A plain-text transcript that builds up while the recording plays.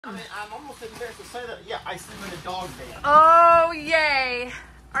I mean, I'm almost embarrassed to say that. Yeah, I sleep in a dog bed. Oh, yay.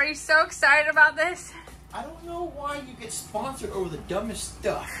 Are you so excited about this? I don't know why you get sponsored over the dumbest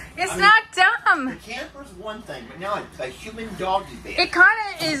stuff. It's not dumb. The camper's one thing, but now a human doggy bed. It kind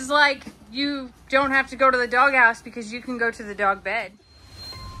of is like you don't have to go to the doghouse because you can go to the dog bed.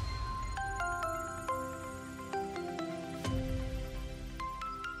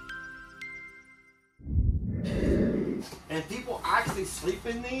 And people actually sleep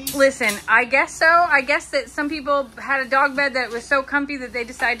in these? Listen, I guess so. I guess that some people had a dog bed that was so comfy that they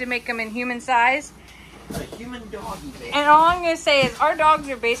decided to make them in human size. A human doggy bed. And all I'm going to say is our dogs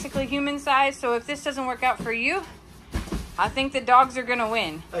are basically human size, so if this doesn't work out for you, I think the dogs are going to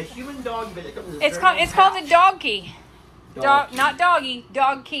win. A human doggy bed that comes with It's called the dog key. Dog key. Not doggy,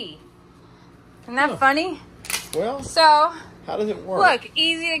 dog key. Isn't that funny? Well, So, how does it work? look,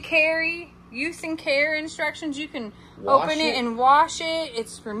 easy to carry, use and care instructions. You can open it and wash it.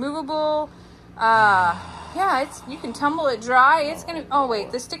 It's removable. Yeah, you can tumble it dry. It's gonna. Oh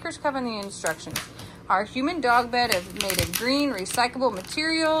wait, the stickers cover the instructions. Our human dog bed is made of green recyclable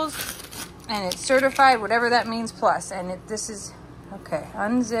materials, and it's certified, whatever that means. Plus, and this is okay.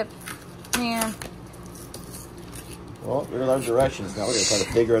 Unzip, man. Well, there are those directions. Now we're gonna try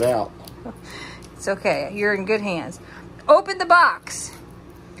to figure it out. It's okay. You're in good hands. Open the box.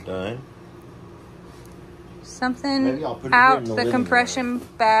 Done. Something Maybe I'll put it out here in the the living compression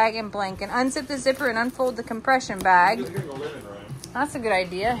bag and blanket. Unzip the zipper and unfold the compression bag. Do it here in the living room. That's a good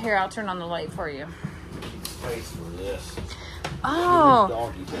idea. Here, I'll turn on the light for you. Space for this. Oh,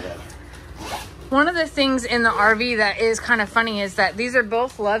 Doggy bed. one of the things in the RV that is kind of funny is that these are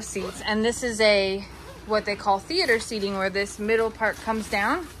both love seats, and this is what they call theater seating, where this middle part comes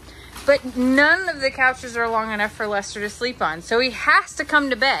down. But none of the couches are long enough for Lester to sleep on, so he has to come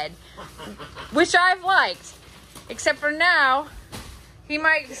to bed, which I've liked. Except for now, he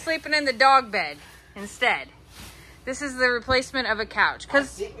might be sleeping in the dog bed instead. This is the replacement of a couch. I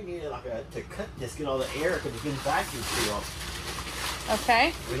think we need to cut this, get all the air, because it's been vacuum sealed.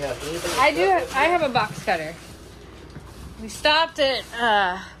 Okay. We have anything? I have a box cutter. We stopped at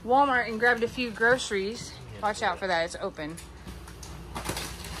Walmart and grabbed a few groceries. Watch out for that. It's open.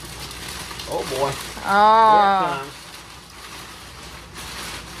 Oh boy. Oh.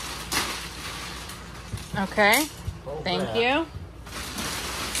 Okay. Thank you.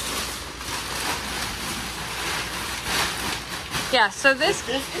 Yeah, so this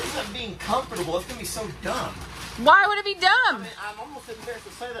ends up being comfortable. It's going to be so dumb. Why would it be dumb? I mean, I'm almost embarrassed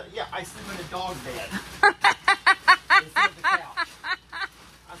to say that. Yeah, I sleep in a dog bed. Instead of the couch.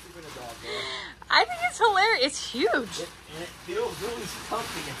 I sleep in a dog bed. I think it's hilarious. It's huge. And it feels really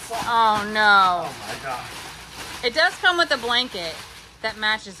comfy and soft. Oh, no. Oh, my gosh. It does come with a blanket that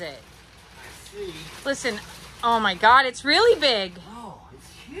matches it. I see. Listen, oh, my God, it's really big. Oh, it's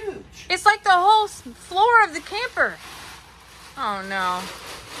huge. It's like the whole floor of the camper. Oh, no.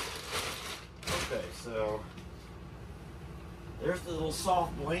 Okay, so there's the little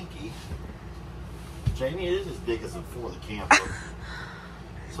soft blankie. Jamie, it is as big as the floor of the camper.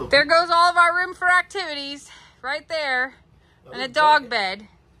 So There goes all of our room for activities. Right there. And a dog bed.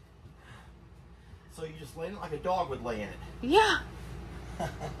 So you just lay in it like a dog would lay in it. Yeah.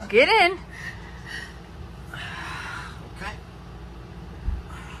 Get in. Okay.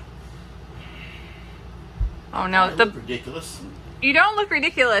 Oh, no. I look ridiculous. You don't look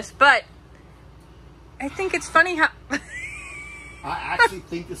ridiculous, but I think it's funny how... I actually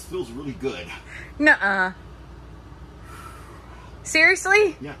think this feels really good. Nuh-uh.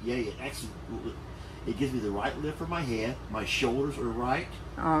 Seriously? Yeah, it actually, it gives me the right lift for my head. My shoulders are right.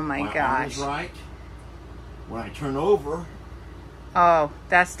 Oh my My gosh. arm is right. When I turn over, Oh,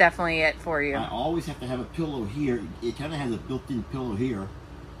 that's definitely it for you. I always have to have a pillow here. It kind of has a built-in pillow here.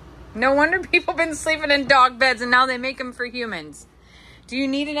 No wonder people have been sleeping in dog beds and now they make them for humans. Do you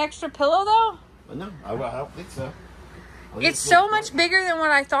need an extra pillow though? But no, I don't think so. It's so much bigger than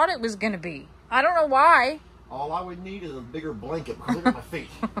what I thought it was going to be. I don't know why. All I would need is a bigger blanket because look at my feet.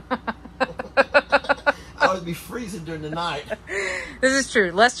 I would be freezing during the night. This is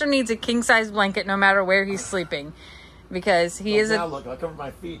true. Lester needs a king-size blanket no matter where he's sleeping. Because he is now look, I cover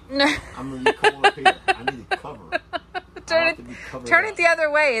my feet. I'm going to be cold up here. I need a cover. Turn it the other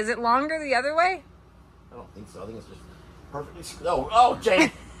way. Is it longer the other way? I don't think so. I think it's just perfectly... Oh,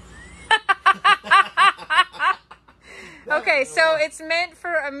 Jane. Okay, so it's meant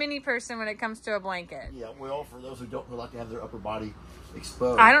for a mini person when it comes to a blanket. Yeah, well, for those who like to have their upper body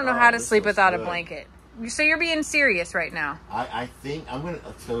exposed. I don't know how to sleep without a blanket. So you're being serious right now. I think I'm going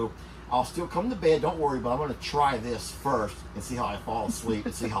to... So I'll still come to bed, don't worry, but I'm going to try this first and see how I fall asleep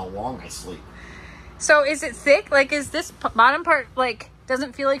and see how long I sleep. So is it thick? Like, is this bottom part, like,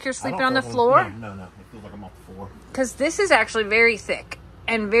 Doesn't feel like you're I sleeping don't on the feel- floor? No. It feels like I'm off the floor. Because this is actually very thick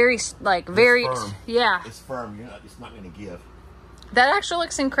and very, like, very, firm. yeah. It's firm. It's not going to give. That actually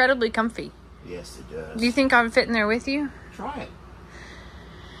looks incredibly comfy. Yes, it does. Do you think I'm fitting there with you? Try it.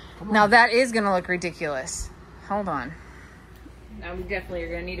 Come Now on. that is going to look ridiculous. Hold on. Now we definitely are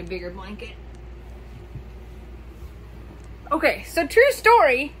going to need a bigger blanket. Okay, so true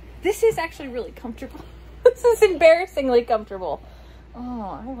story. This is actually really comfortable. This is embarrassingly comfortable.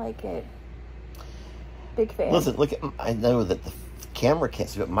 Oh, I like it. Big fan. Listen, look at. I know that the camera can't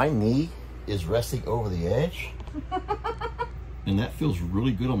see, but my knee is resting over the edge, and that feels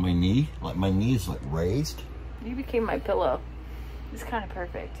really good on my knee. Like my knee is like raised. You became my pillow. It's kind of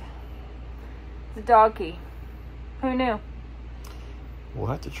perfect. The doggy. Who knew? We'll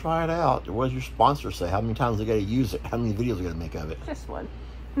have to try it out. What does your sponsor say? How many times they got to use it? How many videos they got to make of it? Just one.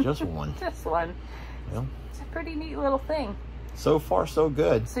 Just one. Just one. Well, It's a pretty neat little thing. so far so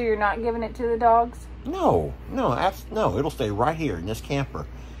good. So you're not giving it to the dogs? No. It'll stay right here in this camper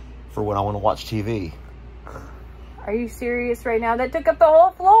for when I want to watch TV. Are you serious right now? That took up the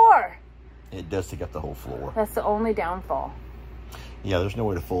whole floor. It does take up the whole floor. That's the only downfall. Yeah, there's no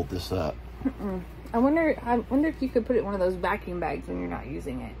way to fold this up. I wonder if you could put it in one of those vacuum bags when you're not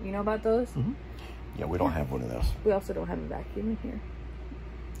using it. You know about those? Mm-hmm. Yeah, we don't have one of those. We also don't have a vacuum in here.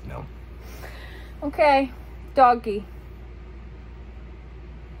 No. Okay, doggy.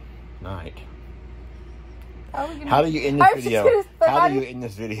 Night. How do you end I this was just video? gonna say, How do you end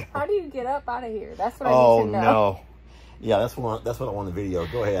this video? How do you get up out of here? That's what I Oh need to know. no. Yeah, that's what I want the video.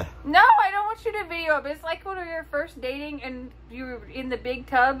 Go ahead. No, I don't want you to video it. It's like when we were first dating and you were in the big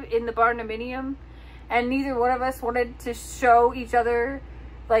tub in the barnuminium and neither one of us wanted to show each other.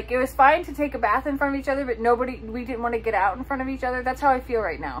 Like, it was fine to take a bath in front of each other, but we didn't want to get out in front of each other. That's how I feel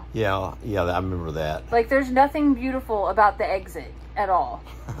right now. Yeah, I remember that. Like, there's nothing beautiful about the exit at all.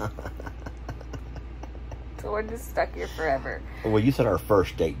 So we're just stuck here forever. Well, you said our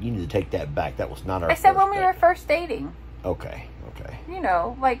first date. You need to take that back. That was not our I said first when we date. were first dating. Okay. You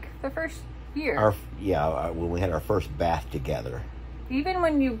know, like the first year. When we had our first bath together. Even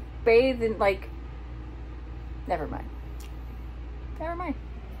when you bathe in, like... Never mind.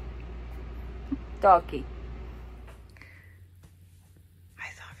 Doggy. I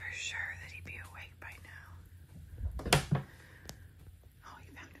thought for sure that he'd be awake by now. Oh,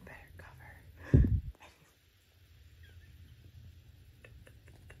 he found a better cover.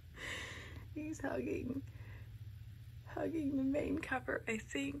 He's hugging the main cover, I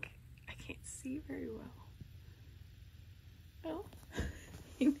think. I can't see very well. Well,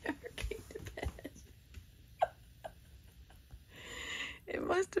 he never came to bed. It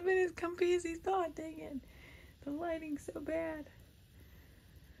must have been as comfy as he thought, dang it. The lighting's so bad.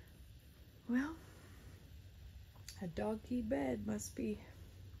 Well, a doggy bed must be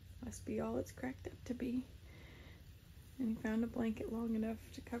all it's cracked up to be. And he found a blanket long enough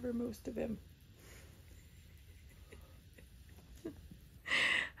to cover most of him.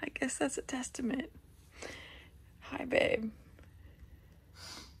 I guess that's a testament. Hi, babe.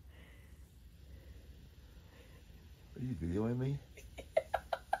 Are you videoing me?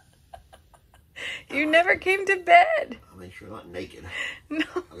 You never came to bed. I make sure I'm not naked. No.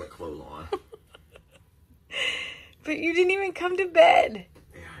 I got clothes on. But you didn't even come to bed.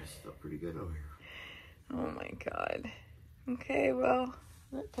 Yeah, I just felt pretty good over here. Oh my God. Okay, well,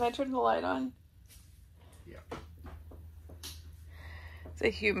 can I turn the light on? Yeah. It's a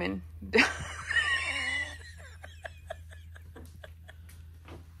human.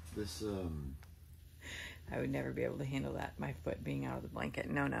 This, I would never be able to handle that. My foot being out of the blanket.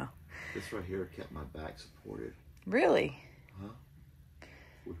 No. this right here kept my back supported. Really? Huh?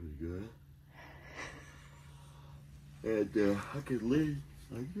 Which was good. And I could lean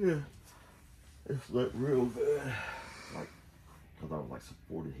like this. It's like real good. Like, because I was like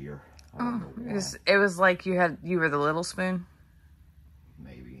supported here. I don't know why. It was like you were the little spoon.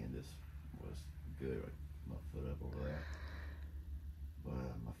 Maybe, and this was good. My foot up over that. But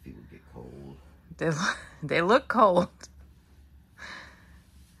my feet would get cold. They look cold.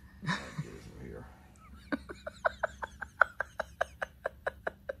 Like this over here.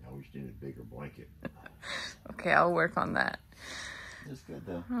 Now we just need a bigger blanket. Okay, I'll work on that. It's good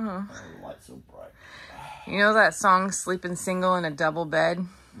though. Oh, the light's so bright. You know that song, Sleeping Single in a Double Bed?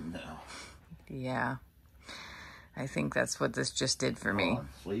 No. Yeah. I think that's what this just did for me.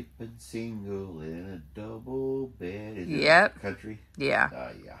 Sleeping single in a double bed. Is Yep. it country? Yeah.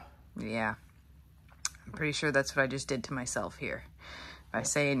 Yeah. Yeah. I'm pretty sure that's what I just did to myself here. By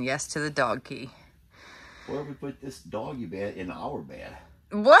saying yes to the dog key. Where we put this doggy bed in our bed?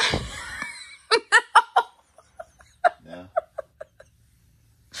 What? No.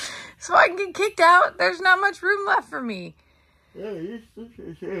 so I can get kicked out. There's not much room left for me. Yeah,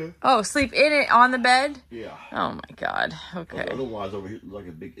 it's Oh, sleep in it on the bed? yeah. Oh my God. Okay. Otherwise, over here it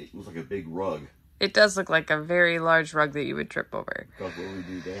looks like a big rug. It does look like a very large rug that you would trip over. Because what do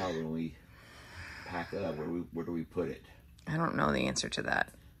we do now when we pack that up? Where do we put it? I don't know the answer to that.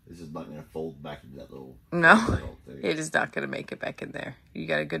 This is not going to fold back into that little No, thing. it is not going to make it back in there. You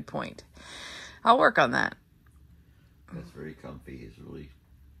got a good point. I'll work on that. It's very comfy. It's really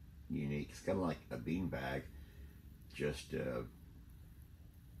unique. It's kind of like a beanbag, just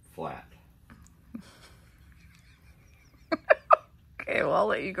flat. Okay, well, I'll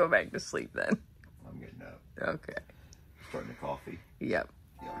let you go back to sleep then. I'm getting up. Okay. Starting the coffee. Yep.